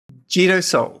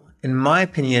JitoSOL. In my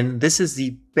opinion, this is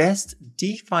the best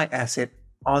DeFi asset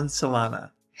on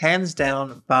Solana. Hands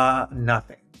down, bar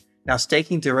nothing. Now,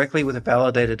 staking directly with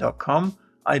validator.com,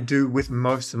 I do with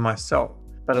most of my SOL.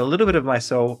 But a little bit of my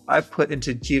SOL I put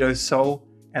into JitoSOL,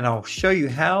 and I'll show you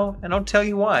how, and I'll tell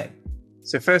you why.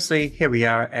 So firstly, here we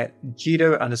are at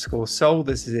jito_sol.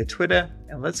 This is their Twitter,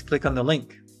 and let's click on the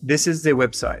link. This is their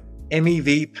website,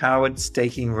 MEV powered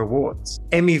staking rewards.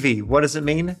 MEV, what does it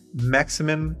mean?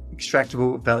 Maximum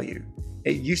extractable value.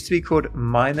 It used to be called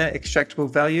miner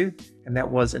extractable value, and that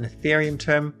was an Ethereum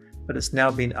term, but it's now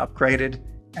been upgraded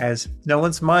as no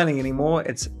one's mining anymore.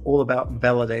 It's all about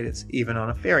validators, even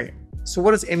on Ethereum. So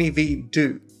what does MEV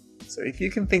do? So if you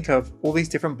can think of all these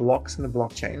different blocks in the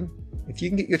blockchain, if you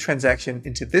can get your transaction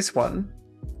into this one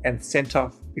and sent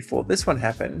off before this one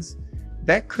happens,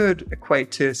 that could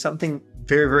equate to something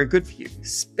very, very good for you,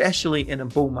 especially in a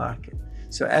bull market.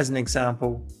 So as an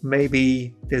example,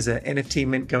 maybe there's an NFT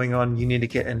mint going on, you need to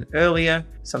get in earlier,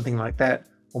 something like that.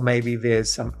 Or maybe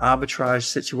there's some arbitrage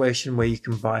situation where you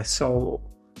can buy SOL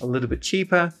a little bit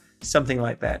cheaper, something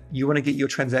like that. You want to get your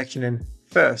transaction in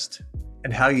first.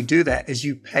 And how you do that is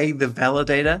you pay the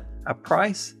validator a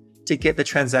price to get the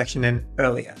transaction in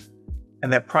earlier.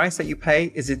 And that price that you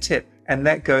pay is a tip. And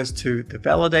that goes to the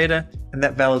validator, and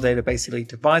that validator basically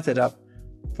divides it up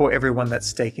for everyone that's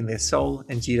staking their SOL,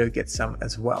 and Jito gets some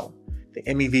as well. The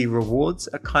MEV rewards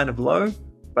are kind of low,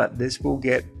 but this will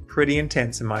get pretty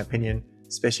intense in my opinion,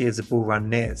 especially as the bull run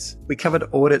nears. We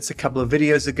covered audits a couple of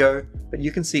videos ago, but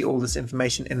you can see all this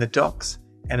information in the docs.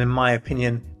 And in my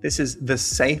opinion, this is the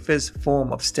safest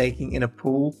form of staking in a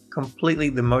pool, completely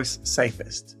the most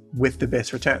safest, with the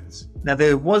best returns. Now,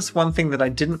 there was one thing that I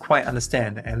didn't quite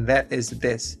understand, and that is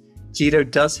this. Jito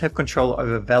does have control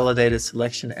over validator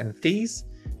selection and fees.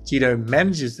 Jito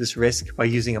manages this risk by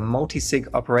using a multi-sig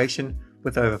operation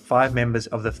with over 5 members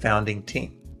of the founding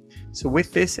team. So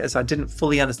with this, as I didn't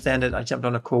fully understand it, I jumped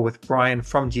on a call with Brian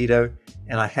from Jito,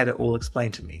 and I had it all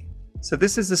explained to me. So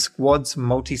this is the squad's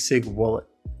multi-sig wallet.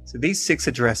 So these 6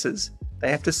 addresses,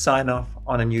 they have to sign off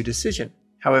on a new decision.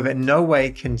 However, in no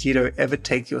way can Jito ever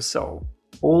take your SOL.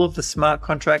 All of the smart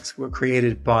contracts were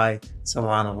created by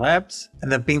Solana Labs,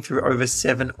 and they've been through over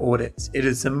 7 audits. It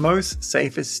is the most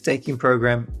safest staking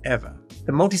program ever.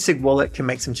 The multi-sig wallet can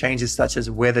make some changes such as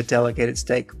where the delegated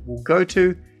stake will go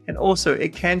to, and also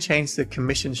it can change the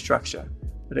commission structure,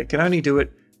 but it can only do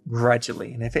it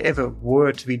gradually. And if it ever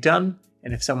were to be done,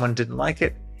 and if someone didn't like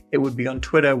it, it would be on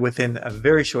Twitter within a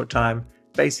very short time,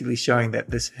 basically showing that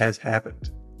this has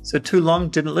happened. So too long,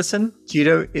 didn't listen?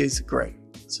 Jito is great.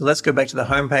 So let's go back to the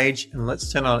homepage and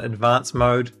let's turn on advanced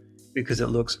mode because it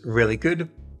looks really good.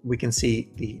 We can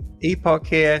see the epoch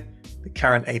here, the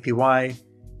current APY,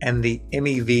 and the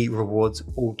MEV rewards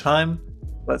all time.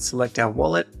 Let's select our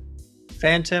wallet,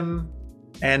 Phantom,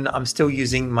 and I'm still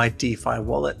using my DeFi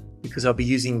wallet because I'll be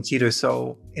using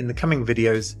JitoSOL in the coming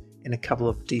videos in a couple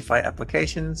of DeFi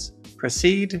applications.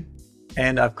 Proceed,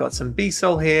 and I've got some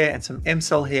BSOL here and some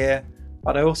MSOL here,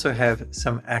 but I also have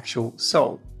some actual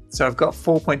SOL. So I've got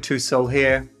 4.2 SOL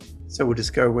here, so we'll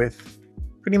just go with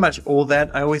pretty much all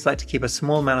that. I always like to keep a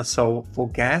small amount of SOL for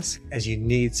gas, as you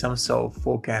need some SOL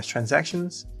for gas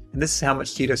transactions. And this is how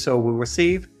much JitoSOL will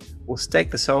receive. We'll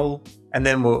stake the SOL, and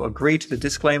then we'll agree to the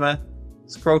disclaimer,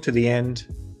 scroll to the end,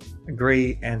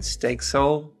 agree and stake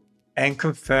SOL, and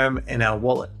confirm in our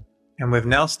wallet. And we've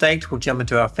now staked. We'll jump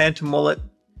into our Phantom wallet.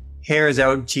 Here is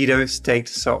our Jito staked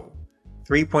SOL,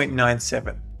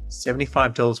 3.97,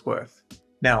 $75 worth.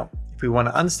 Now, if we want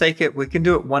to unstake it, we can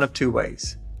do it one of 2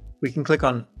 ways. We can click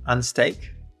on unstake,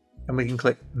 and we can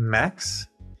click max,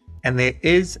 and there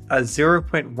is a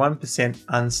 0.1%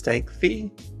 unstake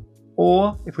fee.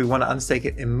 Or if we want to unstake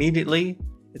it immediately,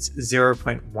 it's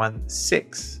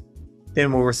 0.16.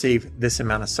 Then we'll receive this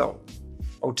amount of SOL.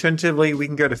 Alternatively, we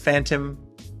can go to Phantom,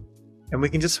 and we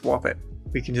can just swap it.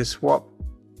 We can just swap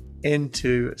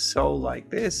into SOL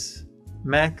like this,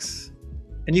 max,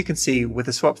 and you can see with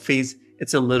the swap fees,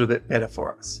 it's a little bit better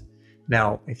for us.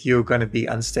 Now, if you're going to be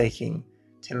unstaking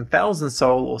 10,000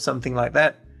 SOL or something like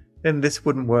that, then this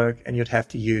wouldn't work and you'd have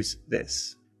to use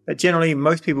this. But generally,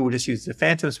 most people will just use the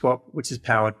Phantom swap, which is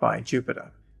powered by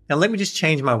Jupiter. Now, let me just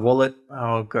change my wallet.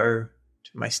 I'll go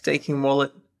to my staking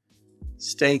wallet,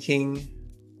 staking,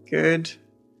 good.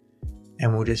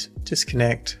 And we'll just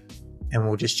disconnect and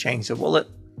we'll just change the wallet.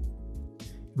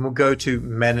 And we'll go to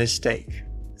manage stake.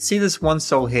 See this 1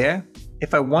 SOL here?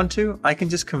 If I want to, I can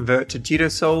just convert to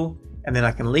JitoSOL and then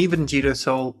I can leave it in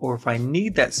JitoSOL, or if I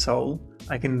need that SOL,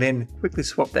 I can then quickly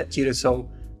swap that JitoSOL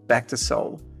back to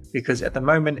SOL. Because at the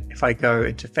moment, if I go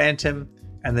into Phantom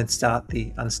and then start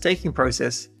the unstaking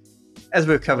process, as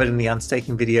we've covered in the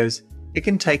unstaking videos, it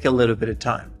can take a little bit of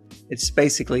time. It's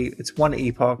one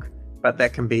epoch, but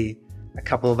that can be a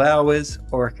couple of hours,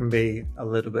 or it can be a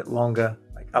little bit longer,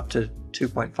 like up to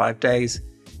 2.5 days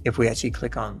if we actually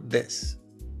click on this.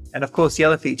 And of course, the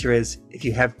other feature is if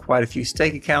you have quite a few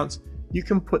stake accounts, you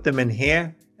can put them in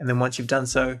here, and then once you've done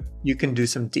so, you can do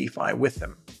some DeFi with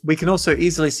them. We can also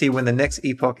easily see when the next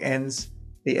epoch ends.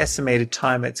 The estimated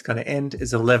time it's going to end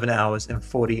is 11 hours and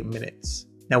 40 minutes.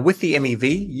 Now with the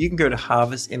MEV, you can go to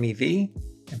harvest MEV,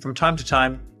 and from time to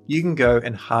time, you can go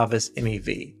and harvest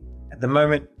MEV. At the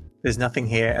moment, there's nothing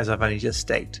here as I've only just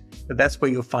staked, but that's where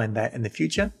you'll find that in the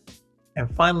future. And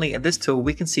finally, at this tool,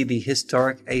 we can see the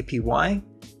historic APY.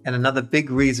 And another big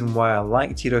reason why I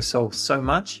like JitoSOL so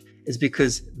much is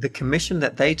because the commission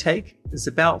that they take is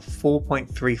about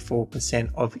 4.34%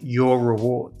 of your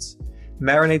rewards.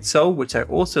 Marinade Sol, which I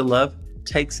also love,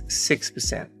 takes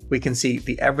 6%. We can see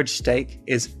the average stake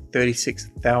is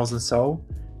 36,000 Sol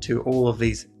to all of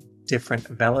these different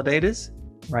validators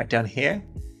right down here.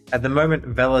 At the moment,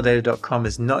 validator.com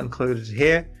is not included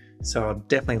here, so I'd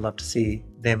definitely love to see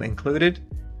them included.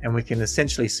 And we can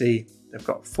essentially see they've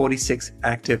got 46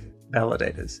 active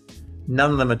validators.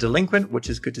 None of them are delinquent, which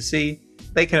is good to see.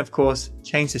 They can, of course,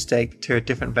 change the stake to a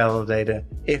different validator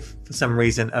if for some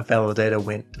reason a validator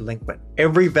went delinquent.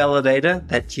 Every validator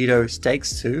that Jito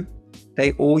stakes to,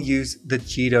 they all use the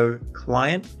Jito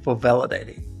client for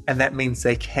validating. And that means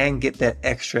they can get that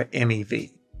extra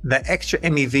MEV. The extra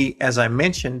MEV, as I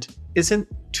mentioned, isn't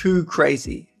too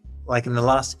crazy. Like in the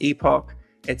last epoch,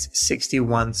 it's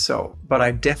 61 Sol. But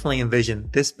I definitely envision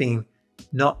this being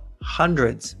not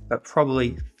hundreds, but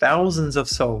probably thousands of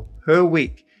Sol per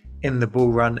week in the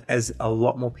bull run, as a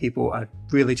lot more people are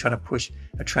really trying to push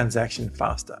a transaction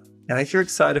faster. Now, if you're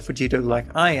excited for Jito like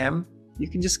I am, you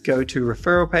can just go to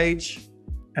referral page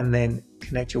and then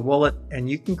connect your wallet and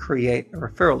you can create a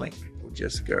referral link. We'll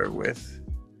just go with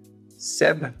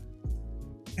Seb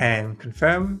and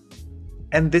confirm.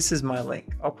 And this is my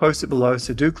link. I'll post it below,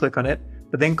 so do click on it,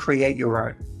 but then create your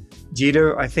own.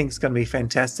 Jito, I think, is going to be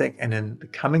fantastic. And in the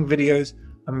coming videos,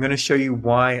 I'm going to show you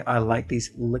why I like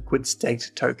these liquid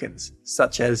staked tokens,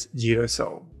 such as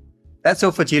JitoSOL. That's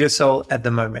all for JitoSOL at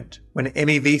the moment. When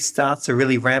MEV starts to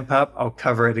really ramp up, I'll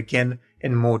cover it again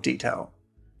in more detail.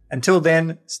 Until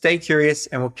then, stay curious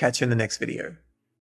and we'll catch you in the next video.